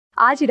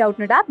आज ही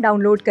Doubtnut app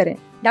download करें।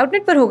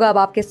 डाउटनट पर होगा अब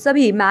आपके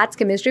सभी मैथ्स,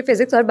 केमिस्ट्री,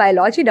 फिजिक्स और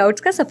बायोलॉजी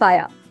डाउट्स का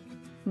सफाया।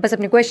 बस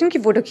अपने क्वेश्चन की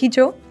फोटो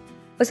खींचो,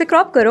 उसे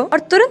क्रॉप करो और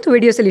तुरंत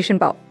वीडियो सोल्यूशन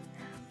पाओ।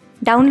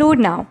 Download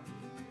now.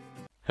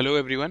 हेलो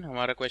एवरीवन,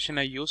 हमारा क्वेश्चन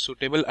है use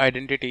suitable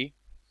identity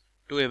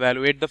to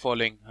evaluate the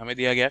following. हमें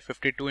दिया गया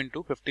 52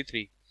 इंटू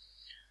 53।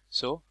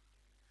 सो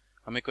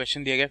हमें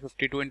क्वेश्चन दिया गया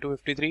 52 इंटू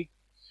 53।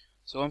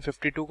 सो हम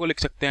 52 को लिख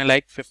सकते हैं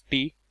लाइक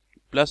 50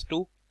 प्लस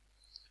 2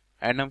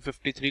 एंड हम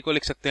 53 को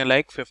लिख सकते हैं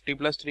लाइक 50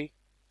 प्लस 3।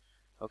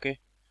 ओके,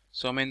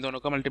 सो हमें इन दोनों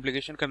का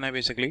मल्टीप्लिकेशन करना है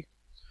बेसिकली।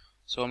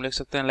 सो हम लिख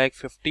सकते हैं like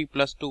 50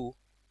 plus 2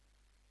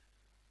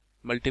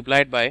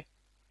 multiplied by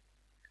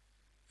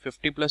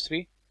 50 plus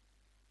 3।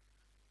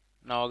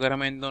 Now अगर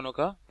हमें इन दोनों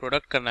का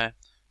प्रोडक्ट करना है,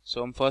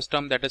 सो हम फर्स्ट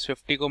टर्म दैट इज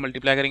 50 को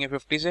मल्टीप्लाई करेंगे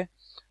 50 से,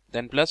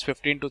 then plus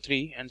 50 into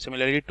 3 and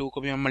similarly 2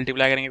 को भी हम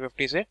मल्टीप्लाई करेंगे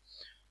 50 से,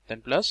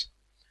 देन प्लस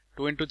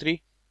 2 इंटू 3।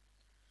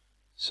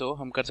 सो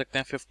हम कर सकते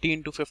हैं 50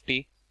 into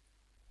 50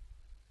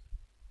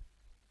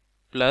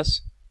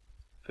 plus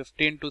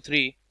 50 into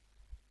 3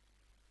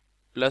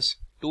 plus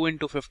 2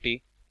 into 50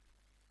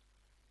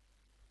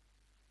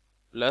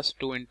 plus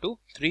 2 into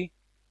 3।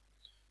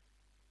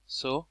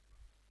 सो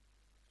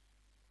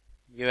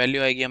ये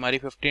वैल्यू आएगी हमारी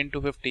 50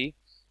 into 50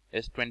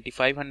 is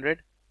 2500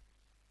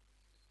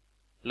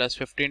 plus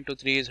 50 into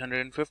 3 is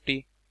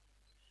 150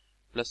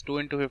 plus 2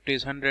 into 50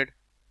 is 100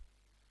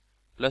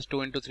 plus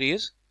 2 into 3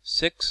 is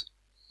 6।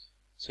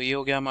 सो ये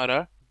हो गया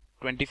हमारा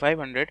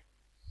 2500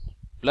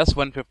 plus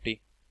 150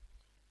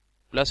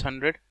 plus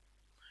 100।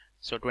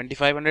 So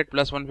 2500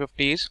 plus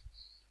 150 is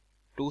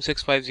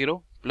 2650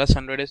 plus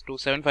 100 is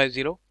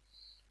 2750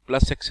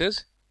 plus 6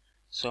 is,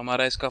 सो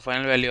हमारा इसका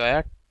फाइनल वैल्यू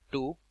आया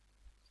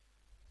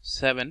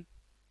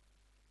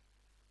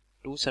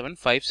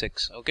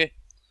 2756। ओके,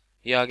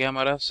 ये आ गया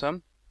हमारा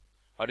सम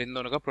और इन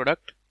दोनों का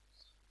प्रोडक्ट।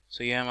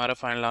 सो ये हमारा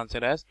फाइनल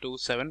आंसर है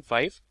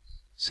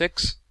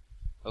 2756।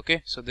 Okay,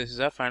 so this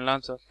is our final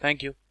answer.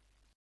 Thank you.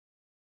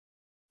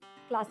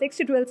 Class 6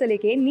 से 12 से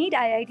लेके नीट,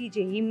 IIT,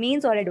 जेईई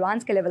मेंस और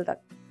एडवांस के लेवल तक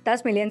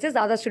 10 मिलियन से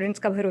ज्यादा स्टूडेंट्स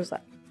का भरोसा।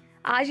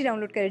 आज ही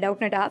डाउनलोड करें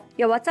डाउटनट ऐप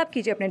या व्हाट्सएप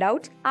कीजिए अपने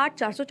डाउट्स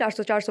 8400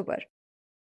 400 400 पर।